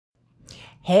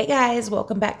Hey guys,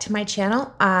 welcome back to my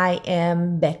channel. I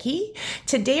am Becky.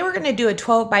 Today we're going to do a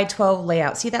 12 by 12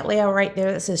 layout. See that layout right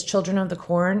there that says Children of the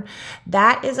Corn?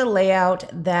 That is a layout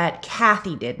that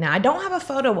Kathy did. Now I don't have a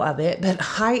photo of it, but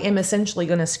I am essentially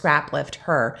going to scrap lift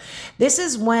her. This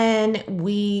is when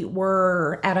we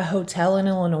were at a hotel in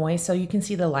Illinois, so you can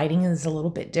see the lighting is a little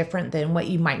bit different than what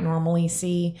you might normally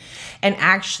see. And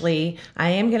actually, I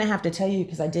am going to have to tell you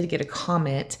because I did get a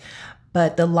comment,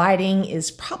 but the lighting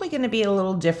is probably going to be a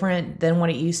little different than what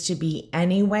it used to be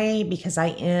anyway, because I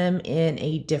am in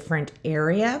a different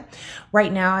area.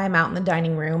 Right now I'm out in the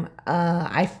dining room.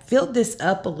 I filled this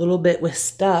up a little bit with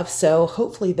stuff, so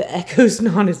hopefully the echo's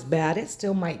not as bad. It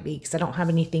still might be because I don't have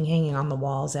anything hanging on the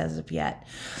walls as of yet.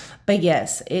 But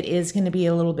yes, it is going to be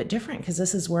a little bit different because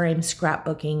this is where I'm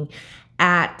scrapbooking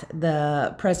at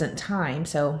the present time.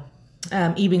 So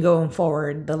even going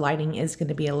forward, the lighting is going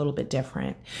to be a little bit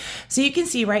different. So you can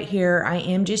see right here, I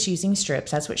am just using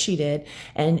strips. That's what she did.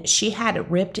 And she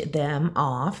had ripped them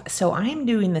off. So I'm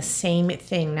doing the same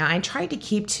thing. Now I tried to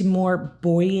keep to more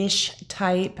boyish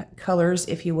type colors,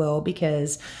 if you will,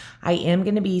 because I am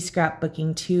going to be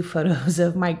scrapbooking 2 photos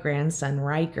of my grandson,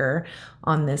 Riker,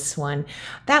 on this one.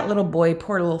 That little boy,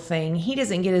 poor little thing, he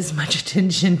doesn't get as much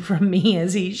attention from me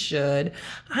as he should.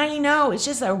 I know, it's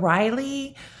just that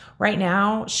Riley, right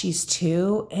now, she's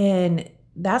 2, and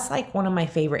that's like one of my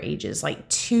favorite ages, like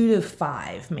 2 to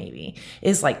 5 maybe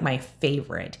is like my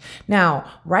favorite. Now,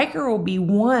 Riker will be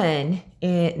 1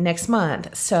 next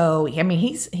month, so I mean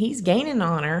he's gaining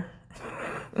on her.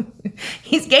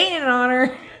 He's gaining on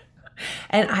her,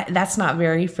 and that's not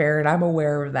very fair, and I'm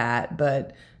aware of that,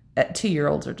 but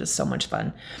 2-year-olds are just so much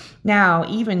fun. Now,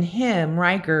 even him,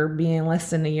 Riker, being less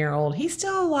than a year old, he's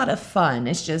still a lot of fun.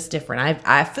 It's just different.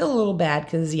 I feel a little bad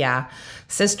because, yeah,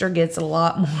 sister gets a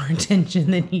lot more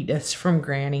attention than he does from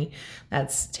Granny.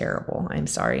 That's terrible. I'm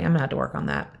sorry. I'm going to have to work on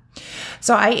that.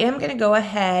 So I am going to go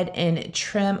ahead and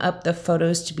trim up the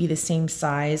photos to be the same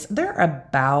size. They're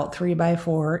about 3 by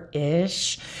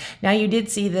 4-ish. Now you did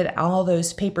see that all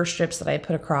those paper strips that I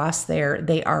put across there,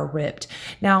 they are ripped.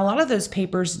 Now a lot of those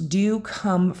papers do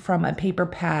come from a paper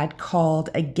pad called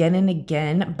Again and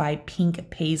Again by Pink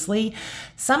Paisley.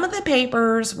 Some of the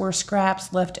papers were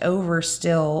scraps left over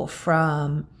still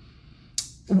from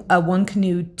a One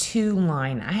Canoe 2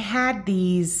 line. I had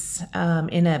these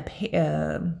in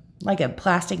a like a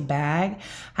plastic bag.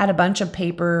 Had a bunch of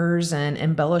papers and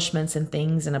embellishments and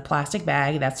things in a plastic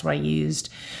bag. That's what I used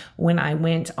when I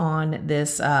went on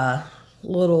this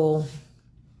little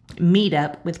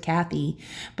meetup with Kathy.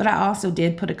 But I also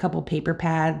did put a couple paper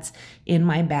pads in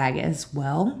my bag as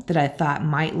well that I thought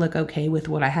might look okay with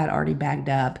what I had already bagged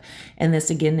up. And this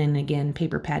Again and Again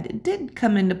paper pad, it did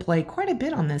come into play quite a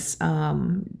bit on this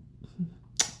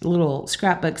little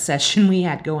scrapbook session we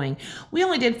had going. We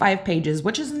only did 5 pages,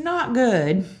 which is not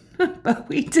good, but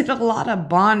we did a lot of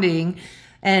bonding,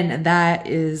 and that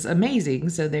is amazing.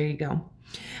 So there you go.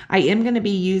 I am going to be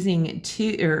using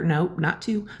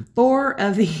 4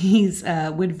 of these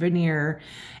wood veneer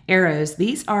arrows.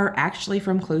 These are actually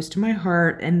from Close to My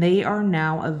Heart, and they are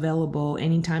now available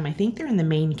anytime. I think they're in the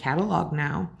main catalog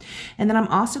now. And then I'm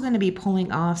also going to be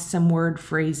pulling off some word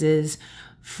phrases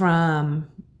from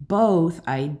both,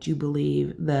 I do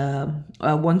believe, the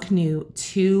One Canoe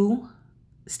 2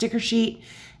 sticker sheet,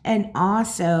 and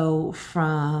also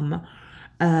from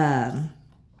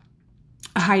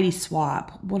Heidi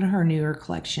Swap, one of her newer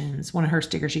collections, one of her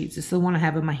sticker sheets. It's the one I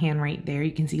have in my hand right there.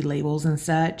 You can see labels and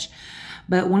such.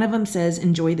 But one of them says,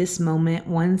 enjoy this moment.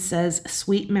 One says,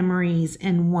 sweet memories.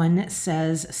 And one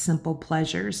says, simple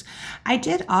pleasures. I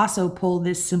did also pull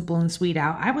this simple and sweet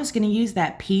out. I was going to use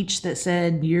that peach that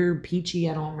said, you're peachy.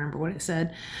 I don't remember what it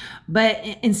said. But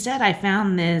instead, I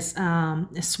found this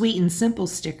sweet and simple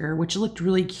sticker, which looked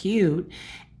really cute.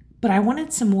 But I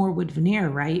wanted some more wood veneer,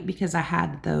 right? Because I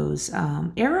had those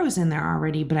arrows in there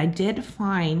already. But I did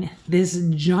find this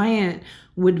giant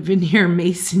wood veneer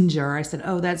mason jar. I said,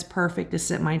 oh, that's perfect to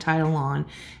set my title on.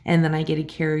 And then I get to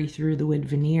carry through the wood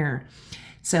veneer.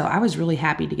 So I was really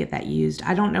happy to get that used.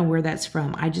 I don't know where that's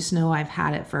from. I just know I've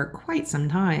had it for quite some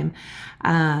time.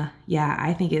 Yeah,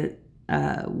 I think it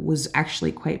was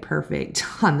actually quite perfect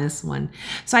on this one.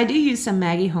 So I do use some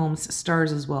Maggie Holmes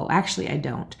stars as well. Actually, I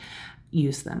don't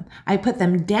use them. I put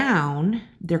them down.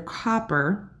 They're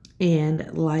copper,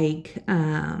 and like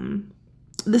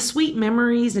the sweet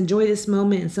memories, enjoy this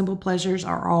moment, and simple pleasures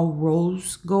are all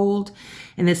rose gold,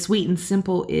 and the sweet and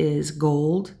simple is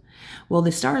gold. Well,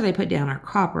 the stars I put down are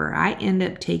copper. I end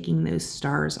up taking those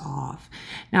stars off.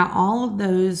 Now, all of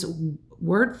those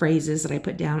word phrases that I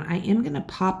put down, I am going to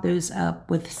pop those up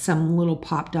with some little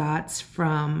pop dots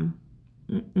from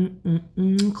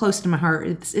close to my heart.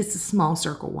 It's the small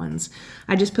circle ones.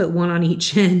 I just put one on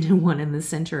each end and one in the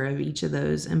center of each of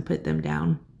those and put them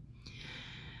down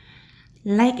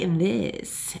like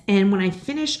this. And when I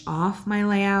finish off my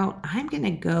layout, I'm gonna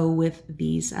go with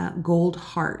these gold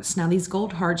hearts. Now these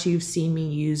gold hearts you've seen me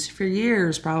use for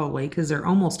years probably, because they're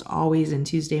almost always in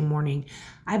Tuesday morning.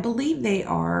 I believe they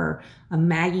are a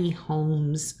Maggie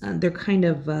Holmes. They're kind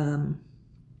of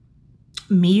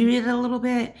muted a little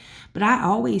bit, but I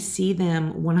always see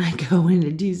them when I go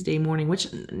into Tuesday morning, which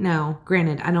now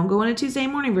granted, I don't go into Tuesday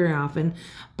morning very often,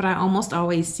 but I almost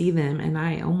always see them and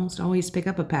I almost always pick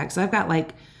up a pack. So I've got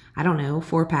like, I don't know,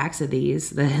 4 packs of these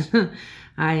that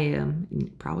I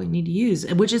probably need to use,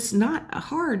 which is not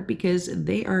hard because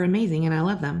they are amazing and I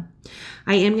love them.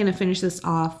 I am going to finish this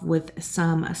off with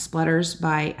some splatters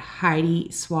by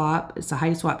Heidi Swap. It's a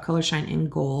Heidi Swap Color Shine in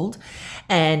Gold.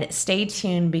 And stay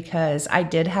tuned because I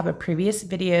did have a previous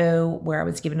video where I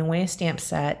was giving away a stamp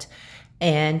set,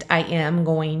 and I am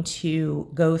going to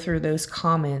go through those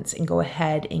comments and go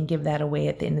ahead and give that away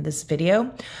at the end of this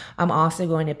video. I'm also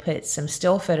going to put some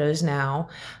still photos now.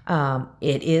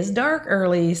 It is dark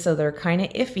early, so they're kind of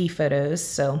iffy photos,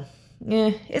 so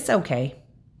yeah, it's okay.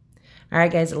 All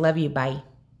right, guys, I love you. Bye.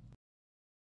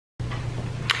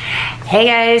 Hey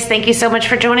guys, thank you so much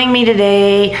for joining me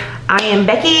today. I am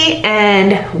Becky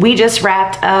and we just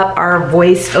wrapped up our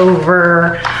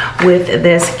voiceover with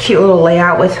this cute little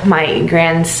layout with my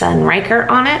grandson Riker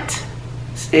on it.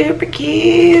 Super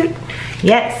cute.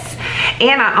 Yes.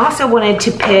 And I also wanted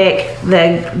to pick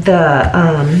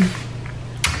the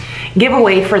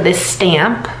giveaway for this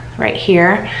stamp right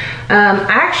here.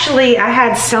 Actually, I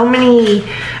had so many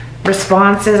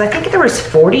responses. I think there was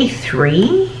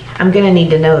 43. I'm gonna need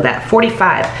to know that.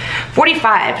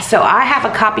 45. So I have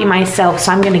a copy myself,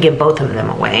 so I'm gonna give both of them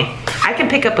away. I can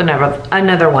pick up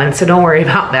another one, so don't worry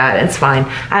about that. It's fine.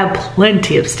 I have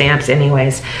plenty of stamps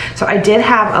anyways. So I did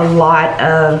have a lot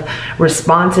of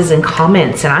responses and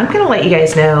comments, and I'm gonna let you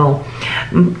guys know,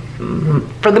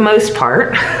 for the most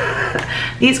part,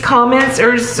 these comments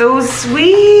are so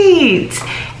sweet.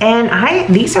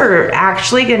 And these are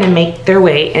actually gonna make their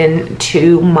way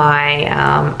into my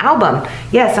album.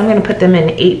 Yes, I'm gonna put them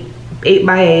in 8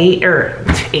 by 8, or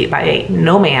 8 by 8,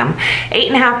 no ma'am,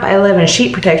 8.5 by 11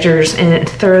 sheet protectors and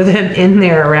throw them in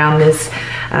there around this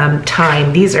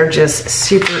time. These are just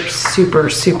super, super,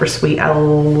 super sweet. I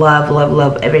love, love,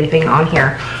 love everything on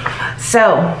here.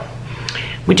 So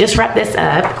we just wrapped this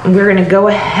up. We're gonna go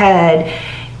ahead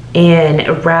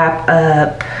and wrap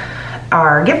up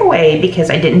our giveaway because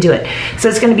I didn't do it. So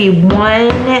it's going to be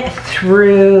 1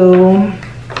 through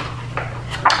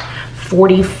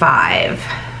 45.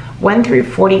 1 through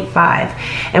 45.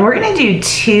 And we're going to do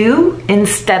 2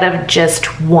 instead of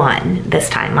just 1 this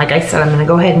time. Like I said, I'm going to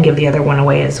go ahead and give the other one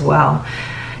away as well,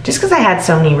 just because I had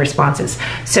so many responses.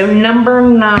 So number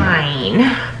 9.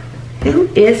 Who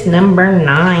is number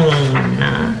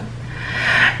 9?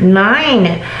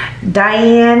 9,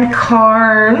 Diane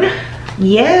Karn.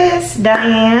 Yes,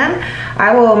 Diane.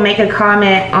 I will make a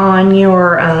comment on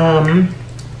your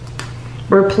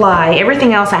reply.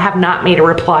 Everything else I have not made a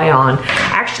reply on.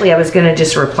 Actually, I was gonna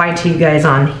just reply to you guys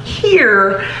on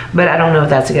here, but I don't know if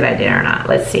that's a good idea or not.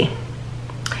 Let's see.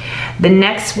 The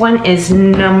next one is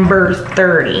number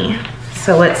 30.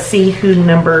 So let's see who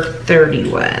number 30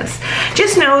 was.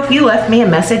 Just know if you left me a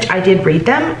message, I did read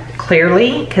them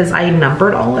clearly because I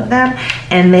numbered all of them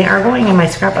and they are going in my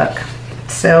scrapbook.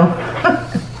 So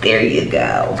there you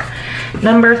go.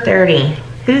 Number 30.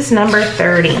 Who's number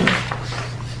 30?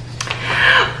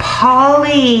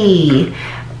 Polly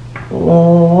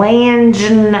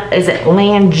Langja, is it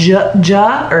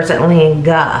Lanja or is it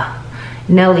Langa?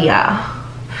 Nelia.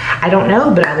 I don't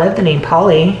know, but I love the name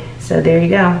Polly. So there you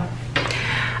go.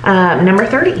 Number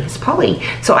 30 is Polly.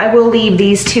 So I will leave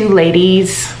these 2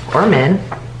 ladies or men.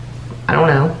 I don't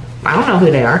know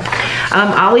who they are.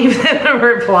 I'll leave them a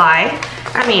reply.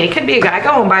 I mean, it could be a guy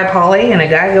going by Polly and a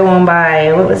guy going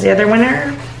by, what was the other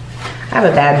winner? I have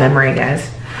a bad memory,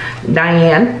 guys.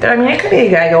 Diane. I mean, it could be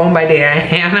a guy going by Diane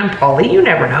and Polly. You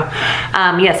never know.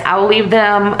 Yes, I will leave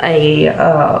them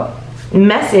a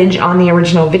message on the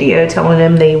original video telling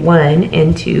them they won,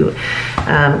 and to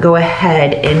go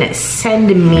ahead and send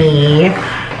me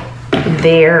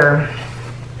their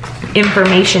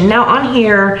information. Now on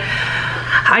here,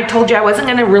 I told you I wasn't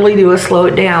gonna really do a slow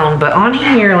it down, but on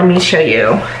here, let me show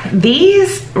you.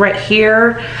 These right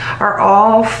here are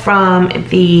all from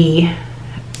the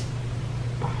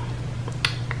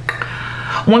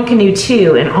One Canoe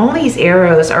 2, and all these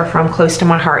arrows are from Close to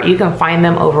My Heart. You can find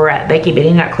them over at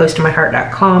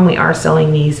beckybitty.closetomyheart.com. We are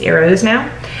selling these arrows now.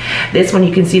 This one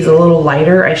you can see is a little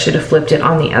lighter. I should have flipped it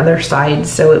on the other side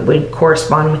so it would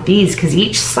correspond with these, because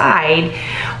each side,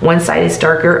 one side is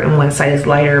darker and one side is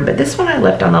lighter, but this one I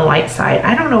left on the light side.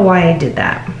 I don't know why I did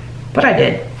that, but I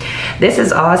did. This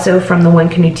is also from the One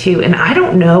Canoe 2, and I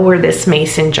don't know where this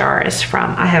mason jar is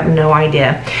from. I have no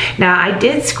idea. Now, I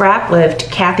did scrap lift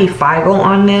Kathy Feigl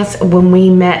on this when we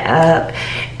met up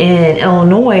in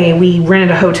Illinois. We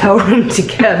rented a hotel room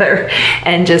together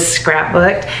and just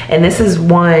scrapbooked, and this is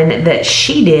one that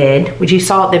she did, which you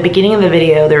saw at the beginning of the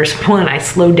video. There's one I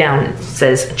slowed down. It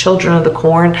says Children of the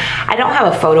Corn. I don't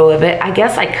have a photo of it. I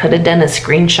guess I could have done a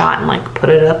screenshot and like put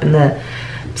it up in the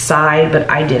side, but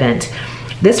I didn't.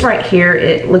 This right here,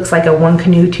 it looks like a One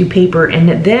Canoe 2 paper, and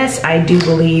this I do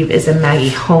believe is a Maggie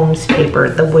Holmes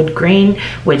paper, the wood grain,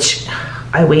 which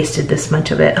I wasted this much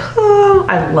of it. Oh,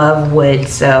 I love wood,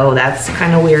 so that's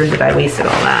kind of weird that I wasted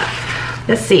all that.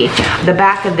 Let's see, the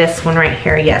back of this one right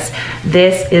here, yes,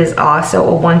 this is also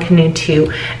a One Canoe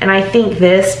 2, and I think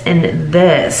this and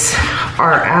this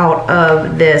are out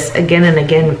of this Again and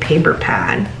Again paper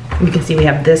pad. You can see we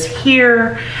have this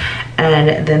here,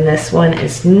 and then this one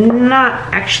is not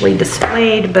actually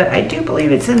displayed, but I do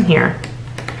believe it's in here.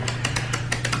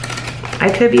 I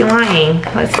could be lying.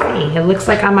 Let's see. It looks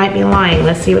like I might be lying.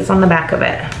 Let's see what's on the back of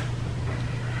it.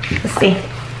 Let's see.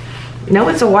 No,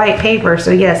 it's a white paper, so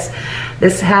yes,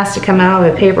 this has to come out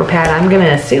of a paper pad. I'm going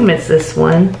to assume it's this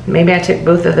one. Maybe I took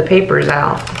both of the papers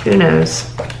out. Who knows?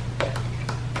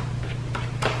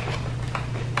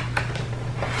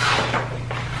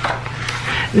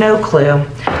 No clue.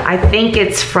 I think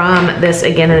it's from this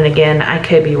Again and Again. I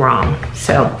could be wrong.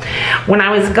 So when I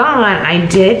was gone, I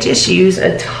did just use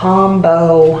a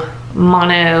Tombow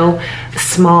mono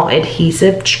small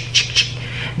adhesive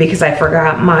because I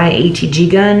forgot my ATG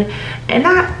gun, and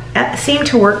that seemed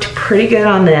to work pretty good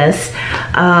on this.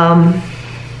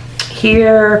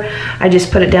 Here, I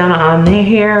just put it down on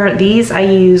here. These I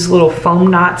use little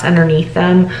foam dots underneath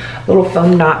them, little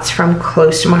foam dots from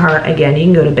Close to My Heart. Again, you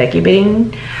can go to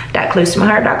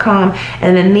beckybidding.closetomyheart.com.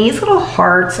 And then these little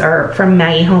hearts are from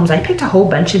Maggie Holmes. I picked a whole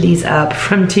bunch of these up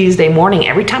from Tuesday morning.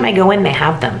 Every time I go in, they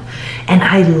have them. And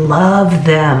I love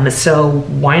them, so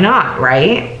why not,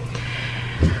 right?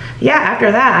 Yeah,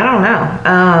 after that, I don't know.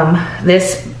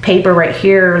 This paper right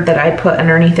here that I put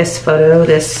underneath this photo,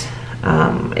 this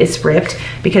it's ripped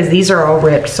because these are all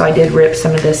ripped, so I did rip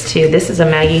some of this too. This is a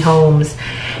Maggie Holmes,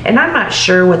 and I'm not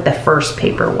sure what the first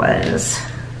paper was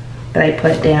that I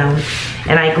put down,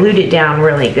 and I glued it down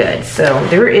really good, so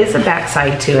there is a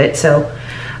backside to it, so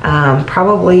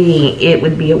probably it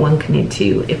would be a One Canoe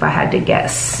 2 if I had to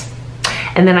guess.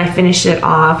 And then I finished it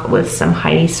off with some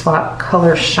Heidi Swap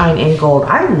Color Shine in Gold.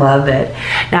 I love it.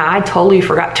 Now, I totally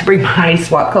forgot to bring my Heidi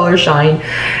Swap Color Shine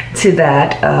to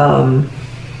that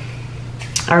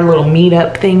our little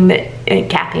meetup thing that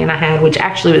Kathy and I had, which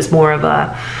actually was more of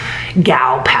a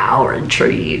gal pal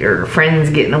retreat or friends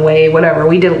getting away, whatever.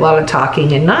 We did a lot of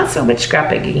talking and not so much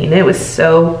scrapbooking. It was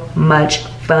so much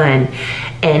fun,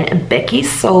 and Becky's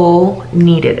soul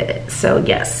needed it, so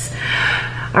yes.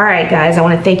 All right, guys, I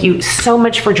want to thank you so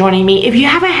much for joining me. If you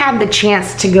haven't had the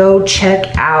chance to go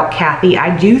check out Kathy,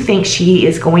 I do think she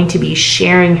is going to be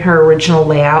sharing her original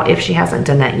layout if she hasn't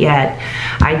done that yet.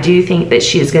 I do think that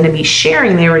she is going to be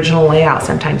sharing the original layout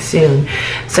sometime soon.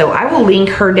 So I will link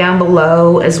her down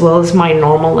below as well as my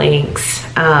normal links.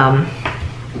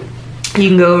 You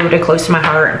can go over to Close to My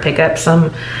Heart and pick up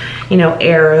some, you know,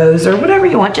 arrows or whatever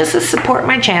you want just to support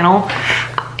my channel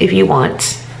if you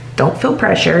want. Don't feel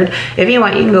pressured. If you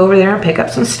want, you can go over there and pick up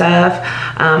some stuff.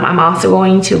 I'm also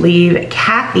going to leave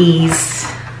Kathy's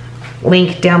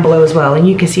link down below as well. And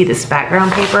you can see this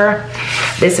background paper.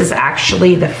 This is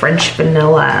actually the French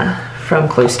vanilla from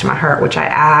Close to My Heart, which I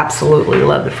absolutely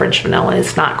love the French vanilla.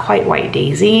 It's not quite White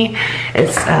Daisy.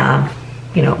 It's,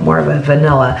 you know, more of a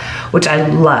vanilla, which I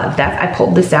love. That I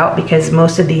pulled this out because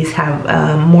most of these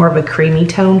have more of a creamy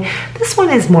tone. This one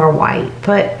is more white,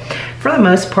 but for the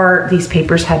most part, these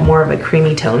papers had more of a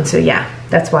creamy tone. So yeah,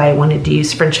 that's why I wanted to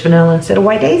use French vanilla instead of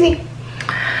White Daisy.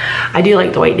 I do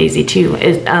like the White Daisy too.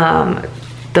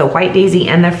 The White Daisy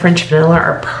and the French vanilla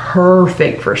are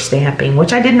perfect for stamping,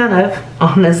 which I did none of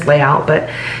on this layout, but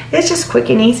it's just quick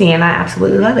and easy and I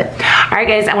absolutely love it. All right,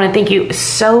 guys, I want to thank you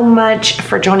so much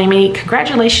for joining me.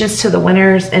 Congratulations to the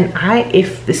winners. And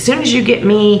as soon as you get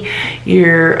me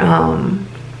your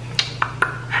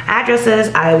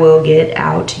addresses, I will get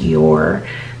out your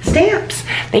stamps.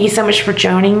 Thank you so much for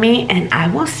joining me, and I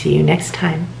will see you next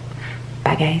time.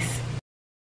 Bye, guys.